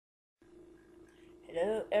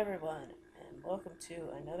Hello, everyone, and welcome to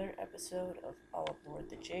another episode of All Aboard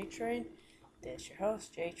the J Train. This is your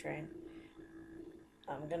host, J Train.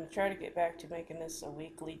 I'm gonna try to get back to making this a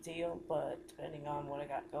weekly deal, but depending on what I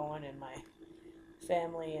got going in my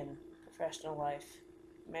family and professional life,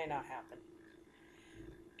 may not happen.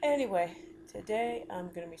 Anyway, today I'm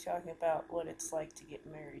gonna be talking about what it's like to get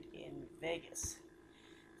married in Vegas.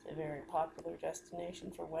 It's a very popular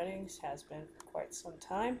destination for weddings, has been for quite some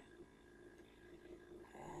time.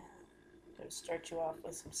 I'm going to start you off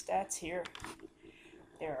with some stats here.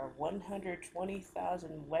 There are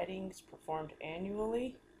 120,000 weddings performed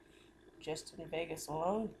annually, just in Vegas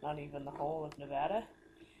alone, not even the whole of Nevada.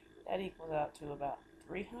 That equals out to about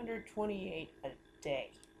 328 a day.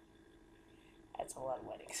 That's a lot of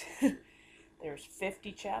weddings. There's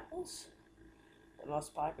 50 chapels. The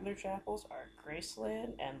most popular chapels are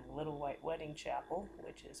Graceland and Little White Wedding Chapel,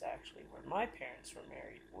 which is actually where my parents were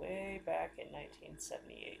married way back in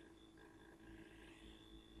 1978.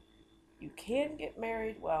 You can get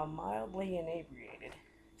married while mildly inebriated,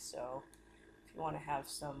 so if you want to have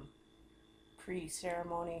some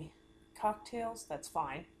pre-ceremony cocktails, that's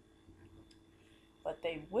fine. But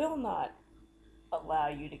they will not allow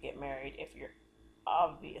you to get married if you're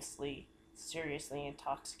obviously seriously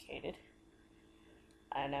intoxicated.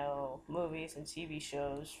 I know movies and TV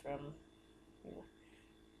shows from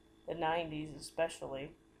the 90s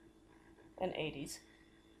especially, and 80s,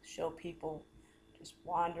 show people just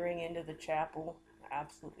wandering into the chapel,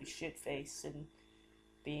 absolutely shit-faced, and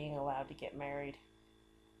being allowed to get married.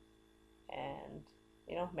 And,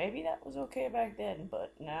 maybe that was okay back then,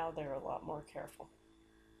 but now they're a lot more careful.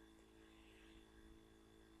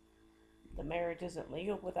 The marriage isn't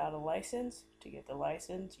legal without a license. To get the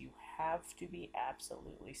license, you have to be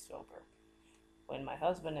absolutely sober. When my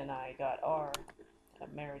husband and I got our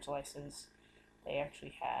marriage license, they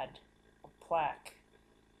actually had a plaque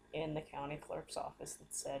in the county clerk's office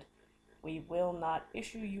that said, "We will not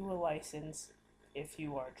issue you a license if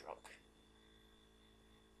you are drunk."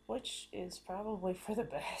 Which is probably for the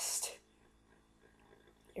best.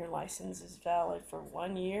 Your license is valid for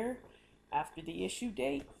 1 year after the issue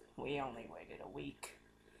date. We only waited a week.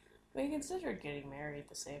 We considered getting married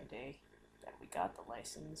the same day that we got the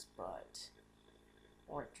license, but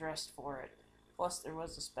weren't dressed for it. Plus, there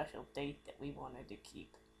was a special date that we wanted to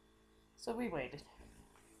keep. So we waited.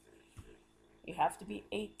 You have to be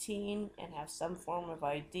 18 and have some form of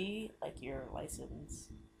ID, like your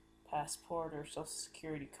license, passport, or social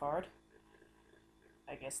security card.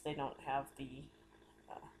 I guess they don't have the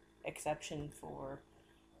exception for,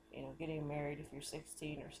 getting married if you're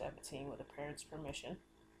 16 or 17 with a parent's permission.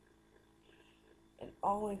 An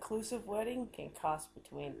all-inclusive wedding can cost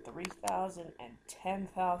between $3,000 and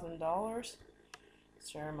 $10,000.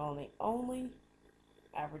 Ceremony only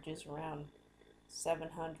averages around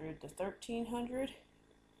 $700 to $1,300,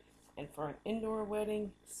 and for an indoor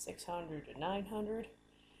wedding, $600 to $900.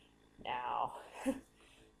 Now,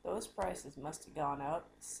 those prices must have gone up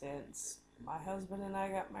since my husband and I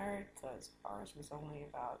got married, because ours was only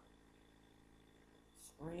about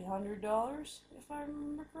 $300, if I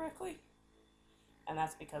remember correctly. And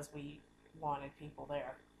that's because we wanted people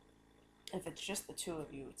there. If it's just the two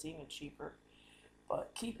of you, it's even cheaper.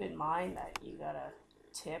 But keep in mind that you gotta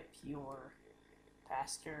tip your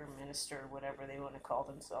pastor, minister, whatever they want to call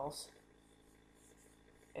themselves.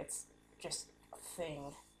 It's just a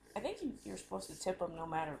thing. I think you're supposed to tip them no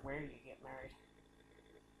matter where you get married.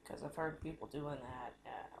 Because I've heard people doing that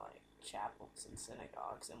at like chapels and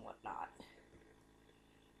synagogues and whatnot.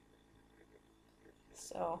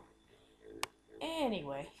 So,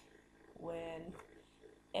 anyway, when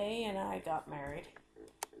A and I got married,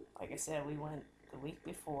 like I said, we went the week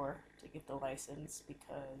before to get the license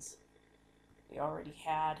because we already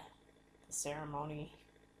had the ceremony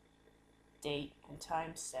date and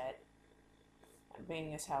time set, and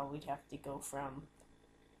being as how we'd have to go from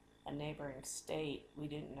a neighboring state, we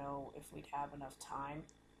didn't know if we'd have enough time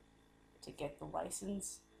to get the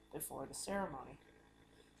license before the ceremony.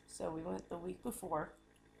 So we went the week before.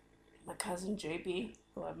 My cousin JB,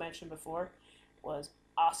 who I've mentioned before, was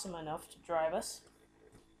awesome enough to drive us.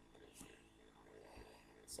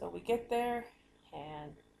 So we get there,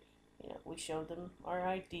 and we showed them our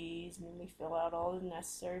IDs, and then we fill out all the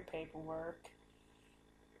necessary paperwork.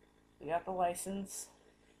 We got the license,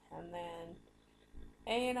 and then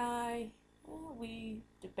A and I, we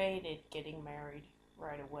debated getting married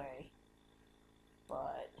right away,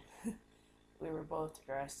 but we were both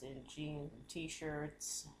dressed in jeans and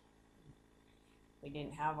t-shirts. We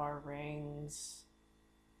didn't have our rings.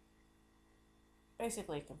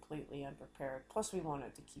 Basically completely unprepared. Plus we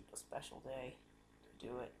wanted to keep a special day to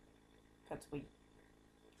do it, because we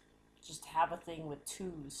just have a thing with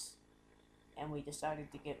twos, and we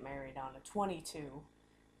decided to get married on a 22.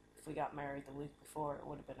 If we got married the week before, it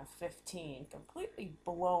would have been a 15, completely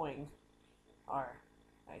blowing our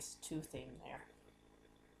nice two theme there.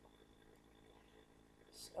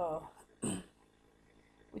 So,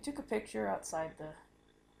 we took a picture outside the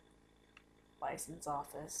license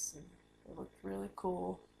office, and it looked really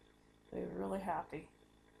cool. We were really happy.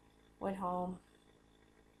 Went home,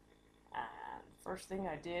 and first thing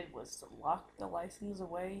I did was to lock the license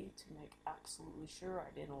away to make absolutely sure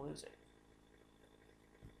I didn't lose it.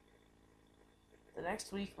 The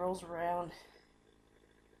next week rolls around.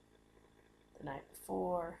 The night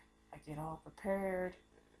before, I get all prepared.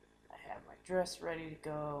 I have my dress ready to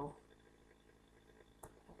go. I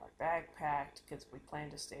have my bag packed because we plan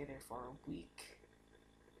to stay there for a week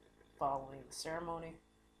following the ceremony.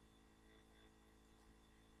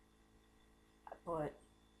 I put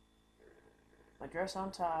my dress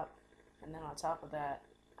on top, and then on top of that,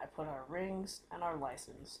 I put our rings and our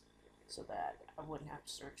license so that I wouldn't have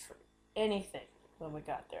to search for anything when we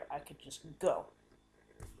got there. I could just go.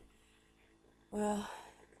 Well,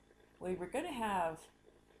 we were going to have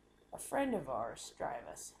a friend of ours drive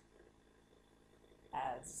us,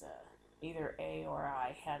 as either A or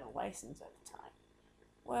I had a license at the time.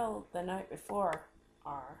 Well, the night before,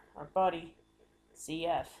 our buddy,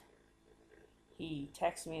 CF, he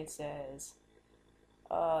texts me and says,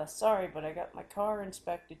 sorry, but I got my car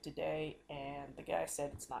inspected today, and the guy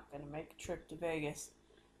said it's not going to make a trip to Vegas.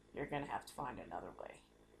 You're going to have to find another way.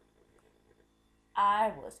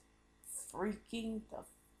 I was freaking the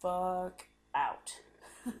fuck out.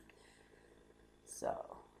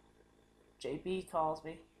 So, JB calls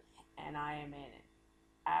me, and I am in an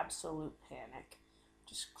absolute panic.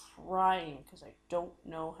 Just crying because I don't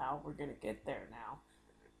know how we're going to get there now.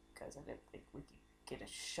 Because I didn't think we could get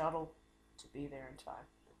a shuttle to be there in time.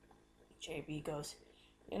 JB goes,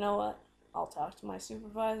 you know what? I'll talk to my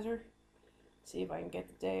supervisor, see if I can get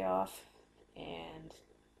the day off, and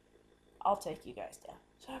I'll take you guys down.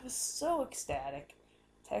 So I was so ecstatic.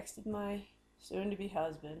 Texted my soon-to-be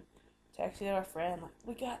husband, texted our friend, like,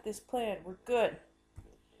 we got this plan, we're good.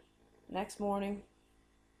 Next morning,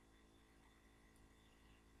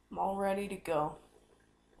 I'm all ready to go.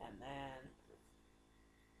 And then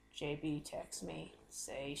JB texts me,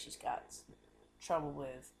 say she's got some trouble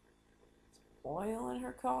with oil in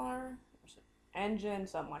her car, or some engine,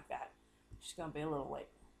 something like that. She's gonna be a little late.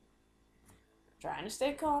 Trying to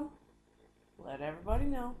stay calm, let everybody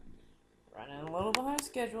know. Running a little behind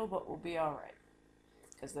schedule, but we'll be alright.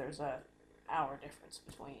 Because there's a hour difference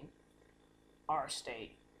between our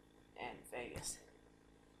state and Vegas.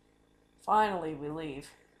 Finally, we leave.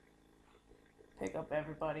 Pick up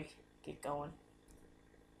everybody, get going.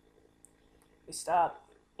 We stop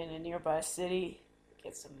in a nearby city,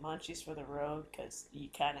 get some munchies for the road, because you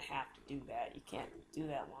kind of have to do that. You can't do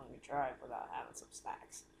that long a drive without having some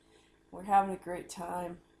snacks. We're having a great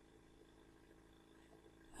time.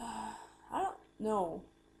 I don't know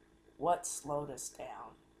what slowed us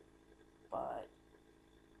down, but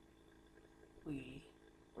we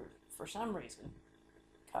were, for some reason,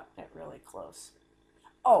 cutting it really close.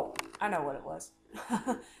 Oh, I know what it was.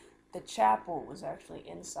 The chapel was actually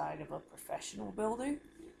inside of a professional building.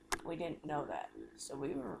 We didn't know that, so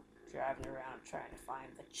we were driving around trying to find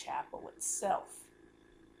the chapel itself,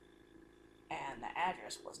 and the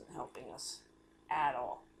address wasn't helping us at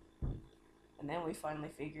all. And then we finally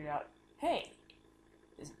figured out, hey,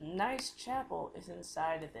 this nice chapel is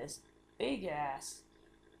inside of this big-ass,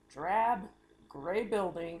 drab, gray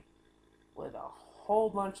building with a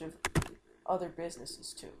whole bunch of other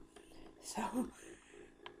businesses, too. So,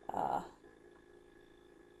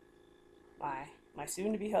 my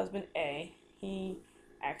soon-to-be husband, A, he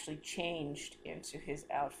actually changed into his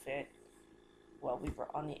outfit while we were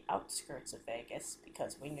on the outskirts of Vegas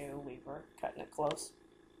because we knew we were cutting it close.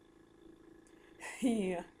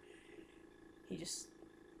 He just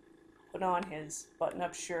put on his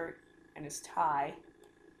button-up shirt and his tie,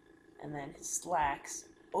 and then his slacks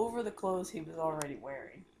over the clothes he was already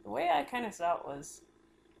wearing. The way I kind of saw it was,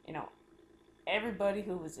 everybody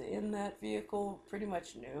who was in that vehicle pretty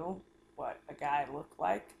much knew what a guy looked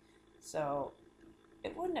like, so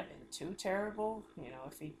it wouldn't have been too terrible,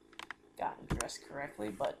 if he'd gotten dressed correctly,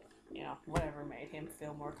 but, whatever made him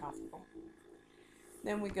feel more comfortable.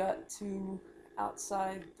 Then we got to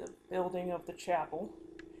outside the building of the chapel.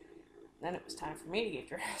 Then it was time for me to get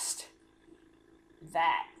dressed.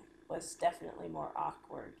 That was definitely more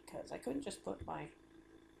awkward because I couldn't just put my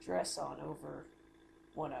dress on over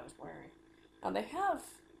what I was wearing. Now they have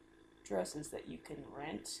dresses that you can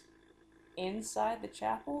rent inside the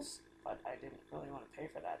chapels, but I didn't really want to pay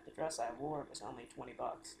for that. The dress I wore was only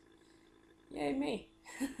 $20. Yay me!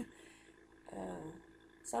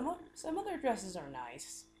 Some other dresses are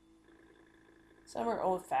nice. Some are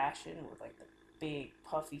old-fashioned with like the big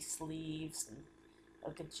puffy sleeves and a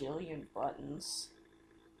gajillion buttons,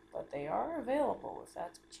 but they are available if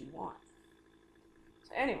that's what you want.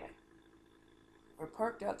 So anyway, we're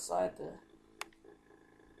parked outside the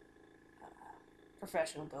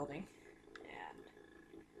professional building, and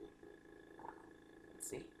let's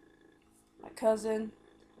see, my cousin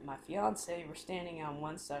and my fiance were standing on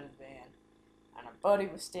one side of the van, and our buddy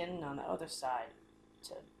was standing on the other side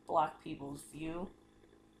to block people's view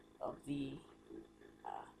of the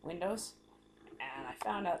windows. And I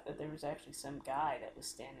found out that there was actually some guy that was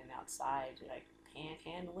standing outside, like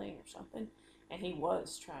panhandling or something, and he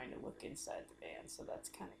was trying to look inside the van, so that's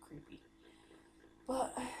kind of creepy.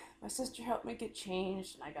 But my sister helped me get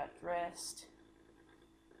changed, and I got dressed,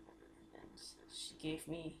 and she gave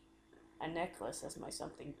me a necklace as my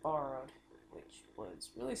something borrowed, which was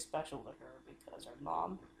really special to her because her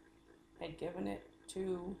mom had given it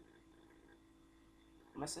to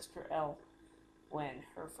my sister Elle when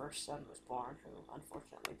her first son was born, who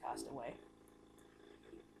unfortunately passed away.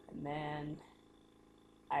 And then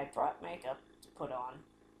I brought makeup to put on.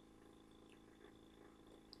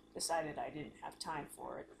 Decided I didn't have time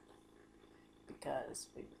for it because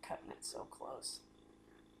we were cutting it so close.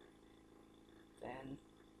 Then,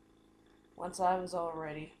 once I was all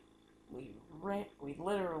ready, we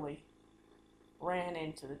literally ran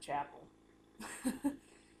into the chapel.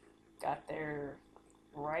 Got there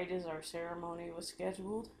right as our ceremony was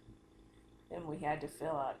scheduled, and we had to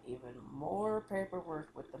fill out even more paperwork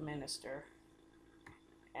with the minister.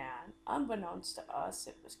 And unbeknownst to us,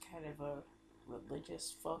 it was kind of a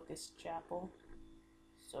religious focused chapel.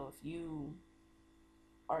 So if you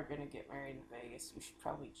are going to get married in Vegas, you should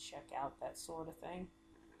probably check out that sort of thing.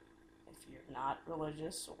 If you're not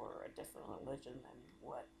religious or a different religion than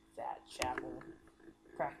what that chapel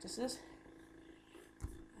practices.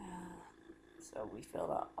 So we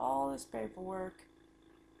filled out all this paperwork,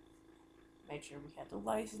 made sure we had the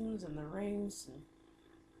license and the rings, and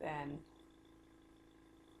then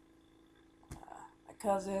my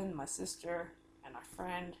cousin, my sister, and our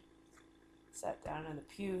friend sat down in the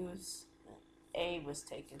pews. A was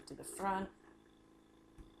taken to the front,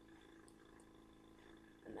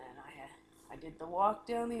 and then I did the walk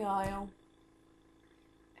down the aisle,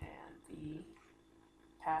 and the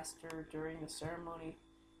pastor during the ceremony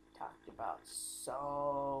talked about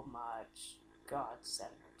so much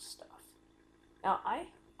God-centered stuff. Now, I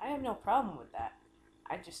have no problem with that.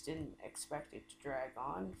 I just didn't expect it to drag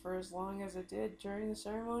on for as long as it did during the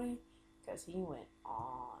ceremony, because he went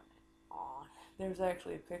on and on. There's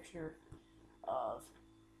actually a picture of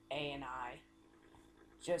A and I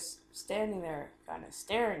just standing there kind of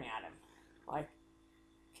staring at him, like,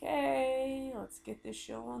 okay, let's get this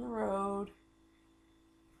show on the road.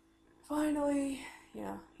 Finally,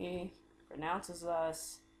 he pronounces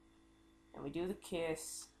us, and we do the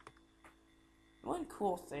kiss. One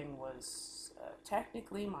cool thing was,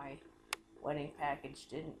 technically my wedding package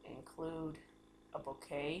didn't include a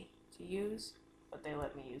bouquet to use, but they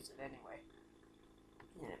let me use it anyway.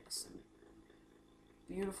 And it was some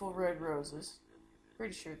beautiful red roses.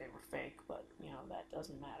 Pretty sure they were fake, but, that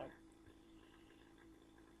doesn't matter.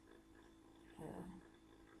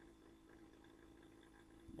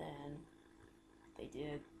 Then they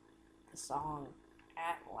did the song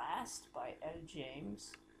At Last by Etta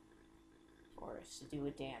James for us to do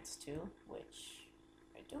a dance to, which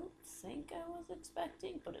I don't think I was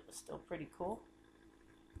expecting, but it was still pretty cool.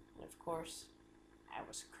 And of course, I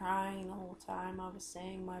was crying the whole time I was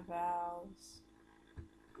saying my vows.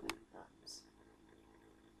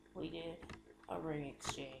 We did a ring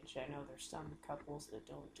exchange. I know there's some couples that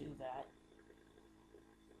don't do that,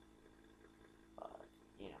 but,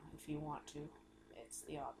 if you want to, it's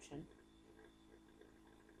the option.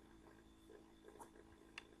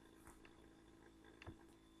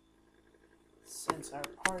 Since our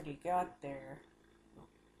party got there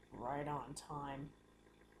right on time,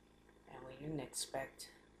 and we didn't expect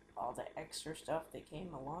all the extra stuff that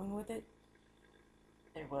came along with it,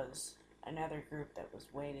 there was another group that was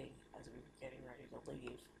waiting as we were getting ready to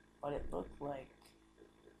leave, but it looked like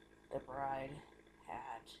the bride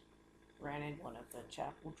had rented one of the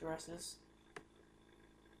chapel dresses,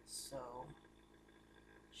 so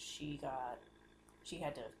she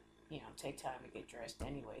had to, take time to get dressed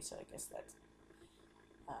anyway, so I guess that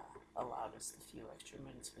allowed us the few extra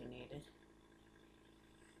minutes we needed.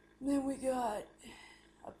 And then we got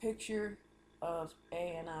a picture of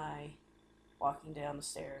A and I walking down the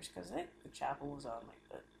stairs, because I think the chapel was on like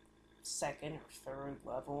the second or third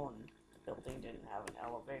level, and the building didn't have an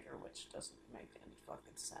elevator, which doesn't make any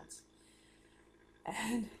fucking sense.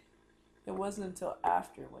 And it wasn't until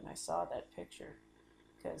after when I saw that picture,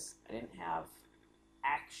 because I didn't have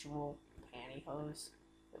actual pantyhose.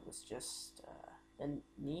 It was just the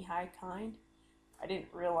knee-high kind. I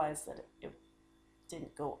didn't realize that it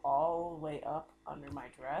didn't go all the way up under my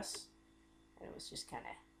dress. And it was just kind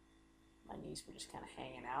of, my knees were just kind of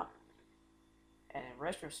hanging out. And in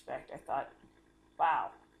retrospect, I thought,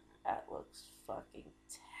 wow, that looks fucking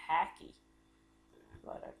tacky.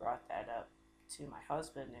 But I brought that up to my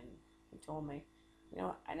husband, and he told me,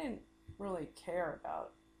 I didn't really care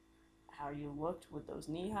about how you looked with those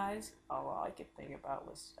knee highs. All I could think about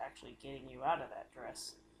was actually getting you out of that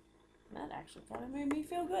dress. And that actually kind of made me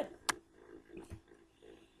feel good.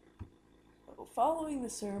 So following the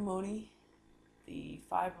ceremony, the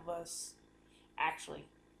 5 of us, actually,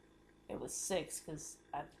 it was 6, because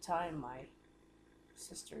at the time my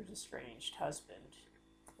sister's estranged husband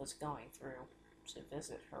was going through to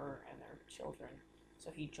visit her and their children,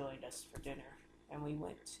 so he joined us for dinner, and we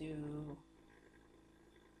went to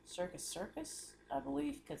Circus, I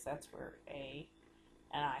believe, because that's where A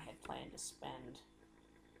and I had planned to spend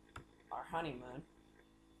our honeymoon,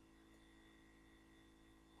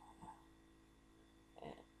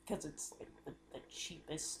 because it's like the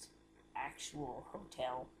cheapest actual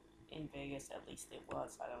hotel in Vegas. At least it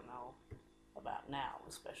was. I don't know about now,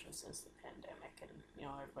 especially since the pandemic and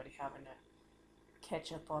everybody having to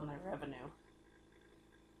catch up on their revenue.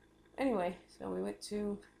 Anyway, so we went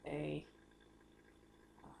to a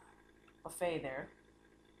buffet there.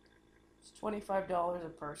 It's $25 a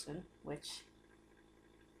person, which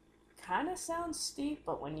kind of sounds steep,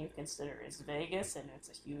 but when you consider it's Vegas and it's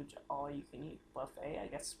a huge all-you-can-eat buffet, I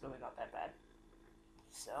guess it's really not that bad.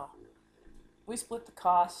 So we split the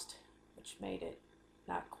cost, which made it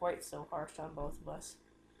not quite so harsh on both of us.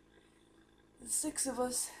 The 6 of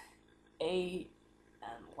us ate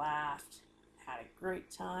and laughed, had a great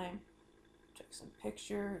time, took some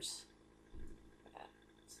pictures.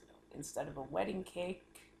 So instead of a wedding cake,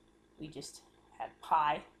 we just had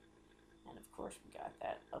pie. And of course we got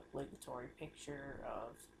that obligatory picture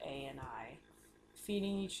of A and I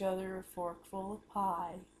feeding each other a fork full of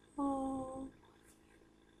pie. Oh.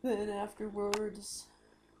 Then afterwards,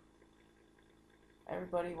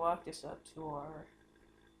 everybody walked us up to our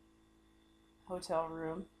hotel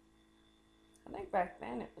room. I think back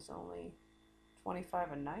then it was only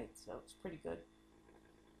 $25 a night, so it's pretty good.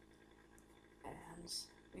 And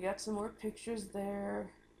we got some more pictures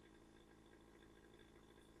there.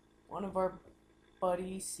 One of our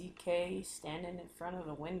buddies, CK, standing in front of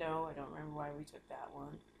the window. I don't remember why we took that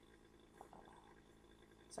one.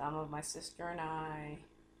 Some of my sister and I.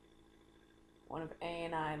 One of A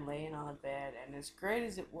and I laying on the bed. And as great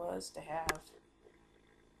as it was to have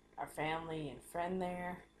our family and friend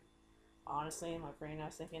there, honestly, in my brain I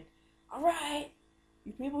was thinking, alright,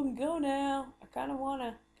 you people can go now. I kind of want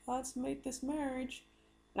to consummate this marriage.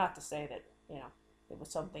 Not to say that, it was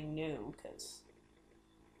something new, because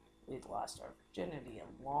we'd lost our virginity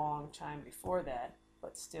a long time before that,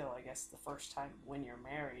 but still, I guess the first time when you're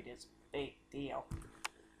married is a big deal.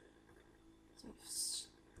 So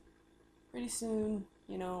pretty soon,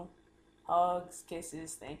 hugs,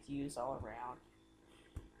 kisses, thank yous all around.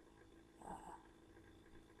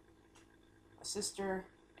 My sister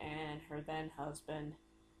and her then husband,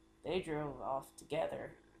 they drove off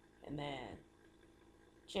together, and then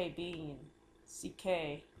JB and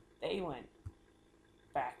CK, they went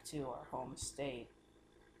back to our home estate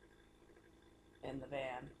in the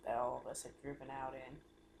van that all of us had driven out in.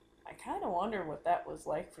 I kind of wonder what that was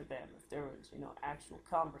like for them, if there was, actual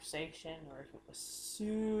conversation, or if it was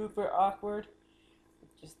super awkward,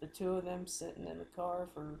 with just the 2 of them sitting in the car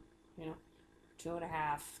for,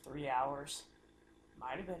 2.5, 3 hours.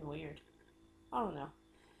 Might have been weird. I don't know.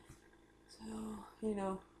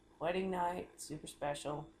 So, wedding night, super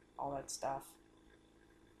special, all that stuff.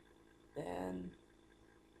 Then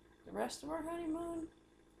the rest of our honeymoon,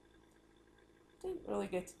 didn't really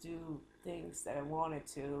get to do things that I wanted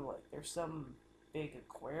to. Like, there's some big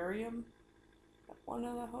aquarium at one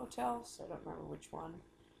of the hotels. I don't remember which one.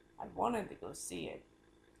 I wanted to go see it.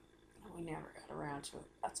 We never got around to it.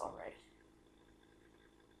 That's alright.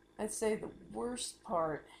 I'd say the worst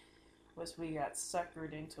part was we got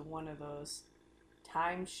suckered into one of those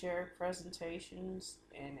timeshare presentations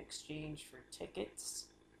in exchange for tickets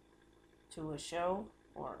to a show,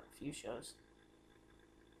 or a few shows.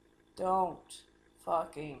 Don't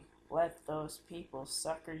fucking let those people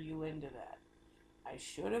sucker you into that. I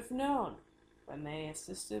should have known when they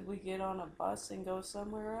insisted we get on a bus and go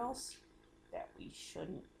somewhere else that we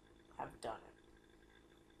shouldn't have done it.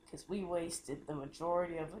 Because we wasted the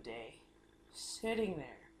majority of a day sitting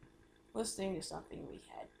there listening to something we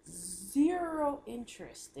had zero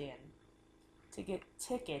interest in to get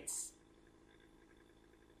tickets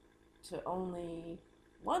to only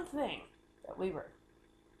one thing that we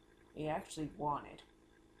actually wanted.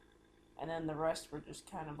 And then the rest were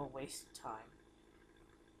just kind of a waste of time.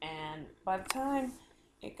 And by the time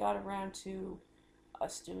it got around to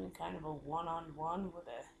us doing kind of a one-on-one with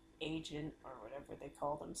a agent or whatever they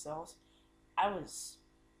call themselves, I was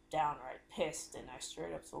downright pissed, and I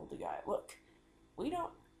straight up told the guy, look, we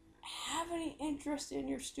don't have any interest in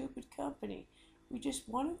your stupid company. We just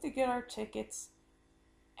wanted to get our tickets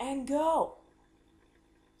and go.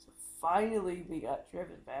 So finally we got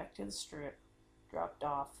driven back to the Strip, dropped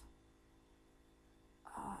off.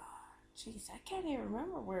 Jeez, I can't even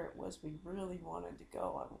remember where it was we really wanted to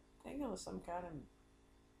go. I think it was some kind of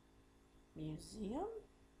museum?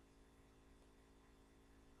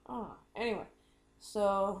 Anyway,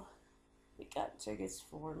 so we got tickets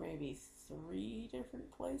for maybe 3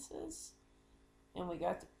 different places, and we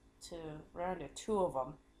got to round to 2 of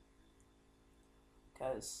them,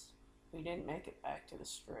 because we didn't make it back to the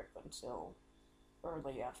Strip until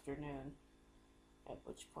early afternoon, at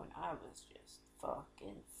which point I was just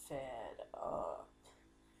fucking fed up.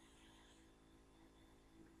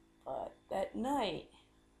 But that night,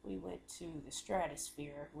 we went to the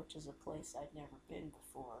Stratosphere, which is a place I'd never been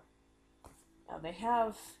before. Now they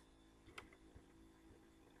have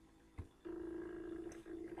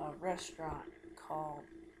a restaurant called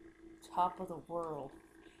Top of the World,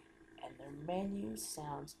 and their menu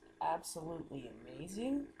sounds absolutely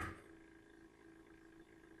amazing.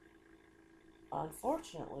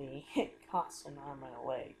 Unfortunately, it costs an arm and a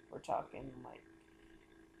leg. We're talking like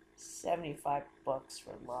 $75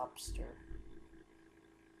 for lobster.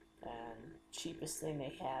 And cheapest thing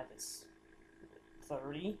they have is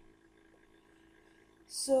 30.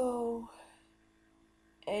 So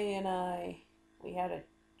A and I, we had a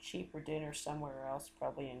cheaper dinner somewhere else,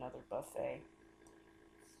 probably another buffet.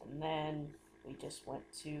 And then we just went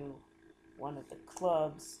to one of the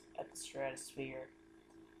clubs at the Stratosphere.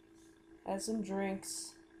 Had some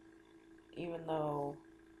drinks, even though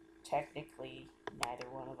technically neither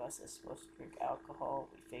one of us is supposed to drink alcohol.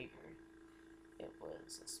 We figured it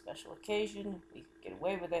was a special occasion, we could get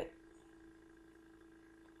away with it.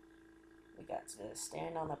 We got to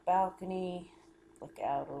stand on the balcony, look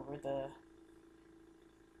out over the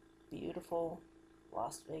beautiful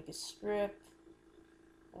Las Vegas Strip,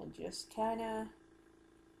 and just kind of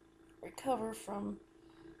recover from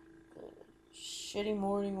the shitty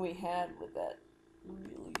morning we had with that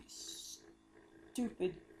really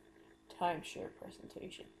stupid timeshare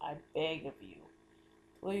presentation. I beg of you,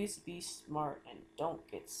 please be smart and don't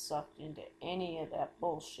get sucked into any of that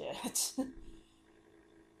bullshit.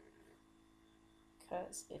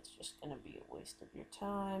 Because it's just going to be a waste of your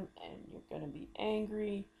time, and you're going to be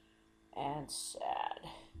angry and sad.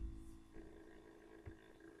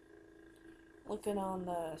 Looking on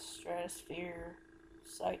the Stratosphere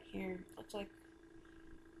site here, looks like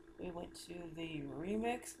we went to the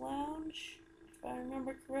Remix Lounge, if I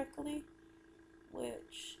remember correctly,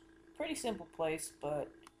 which, pretty simple place, but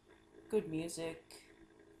good music,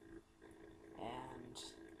 and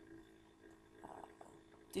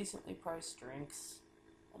decently priced drinks,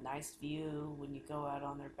 a nice view when you go out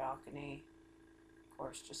on their balcony. Of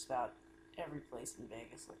course, just about every place in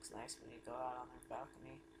Vegas looks nice when you go out on their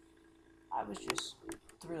balcony. I was just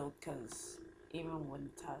thrilled because even when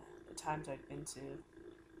the times I'd been to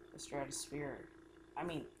the Stratosphere, I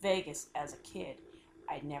mean Vegas as a kid,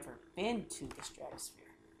 I'd never been to the Stratosphere.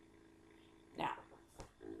 Now,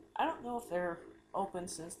 I don't know if they're open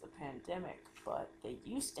since the pandemic, but they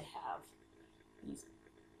used to have these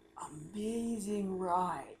amazing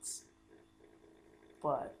rides,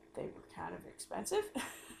 but they were kind of expensive.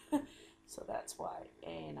 So that's why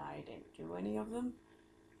A and I didn't do any of them.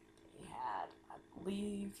 They had, I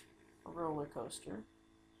believe, a roller coaster,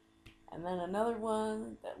 and then another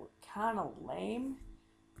one that was kind of lame,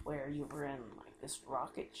 where you were in like this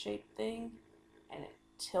rocket-shaped thing, and it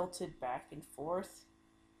tilted back and forth,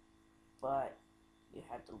 but you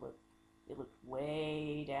had to you looked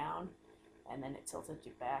way down, and then it tilted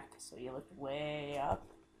you back, so you looked way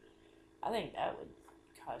up. I think that would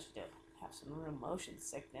cause you to have some real motion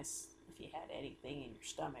sickness if you had anything in your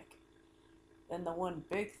stomach. Then the one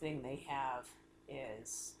big thing they have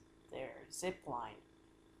is their zip line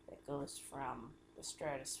that goes from the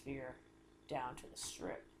Stratosphere down to the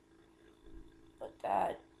Strip. But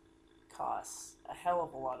that costs a hell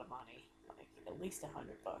of a lot of money, like at least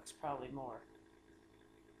 $100, probably more.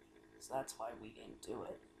 So that's why we didn't do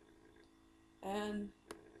it. And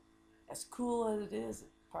as cool as it is,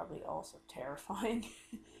 it's probably also terrifying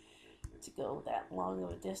to go that long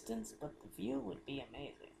of a distance, but the view would be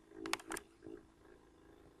amazing.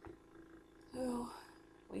 So,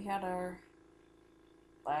 we had our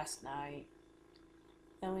last night,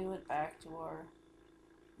 then we went back to our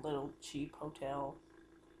little cheap hotel.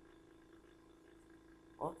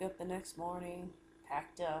 Woke up the next morning,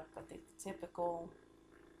 packed up. I think the typical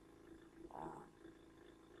um,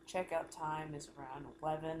 checkout time is around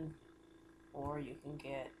 11, or you can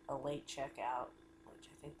get a late checkout, which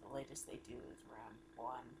I think the latest they do is around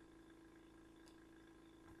 1.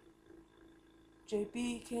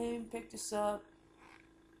 JB came, picked us up,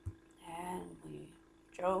 and we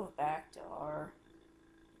drove back to our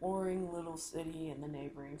boring little city in the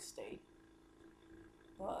neighboring state.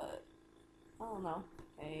 But, I don't know,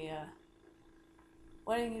 a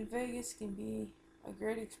wedding in Vegas can be a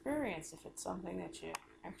great experience if it's something that you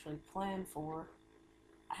actually plan for.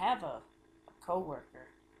 I have a coworker,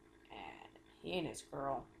 and he and his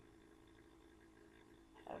girl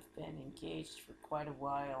have been engaged for quite a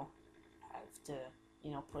while. I have to,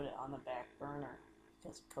 put it on the back burner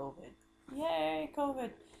because of COVID. Yay, COVID!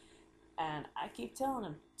 And I keep telling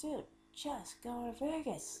him, dude, just go to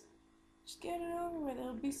Vegas. Just get it over with.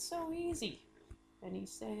 It'll be so easy. And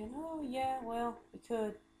he's saying, oh, yeah, well, we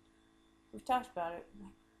could. We've talked about it. I'm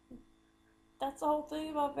like, that's the whole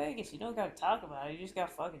thing about Vegas. You don't gotta talk about it. You just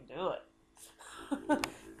gotta fucking do it.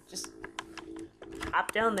 Just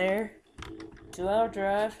hop down there. 2-hour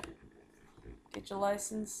drive. Get your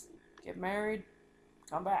license. Get married.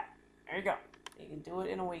 Come back. There you go. You can do it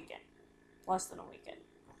in a weekend. Less than a weekend.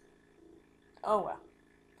 Oh well.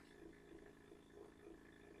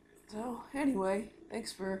 So, anyway,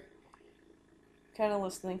 thanks for kind of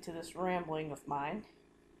listening to this rambling of mine.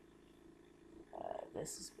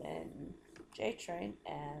 This has been J-Train,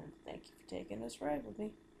 and thank you for taking this ride with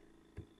me.